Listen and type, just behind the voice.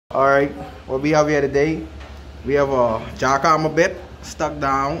Alright, what we have here today, we have a jackhammer bit stuck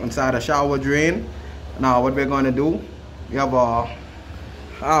down inside a shower drain. Now what we're going to do, we have a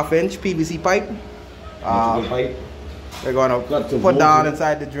half-inch PVC pipe. We're going to put down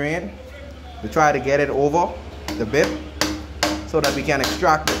inside the drain to try to get it over the bit so that we can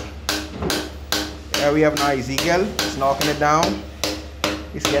extract it. Here we have now Ezekiel, he's knocking it down.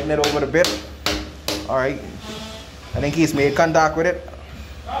 He's getting it over the bit. Alright, I think he's made contact with it.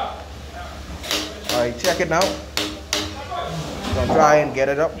 Alright, check it now. I'm gonna try and get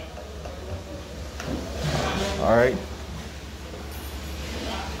it up. Alright.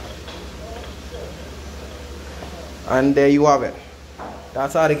 And there you have it.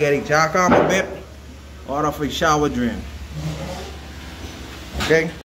 That's how to get a jackhammer bit out of a shower drain. Okay?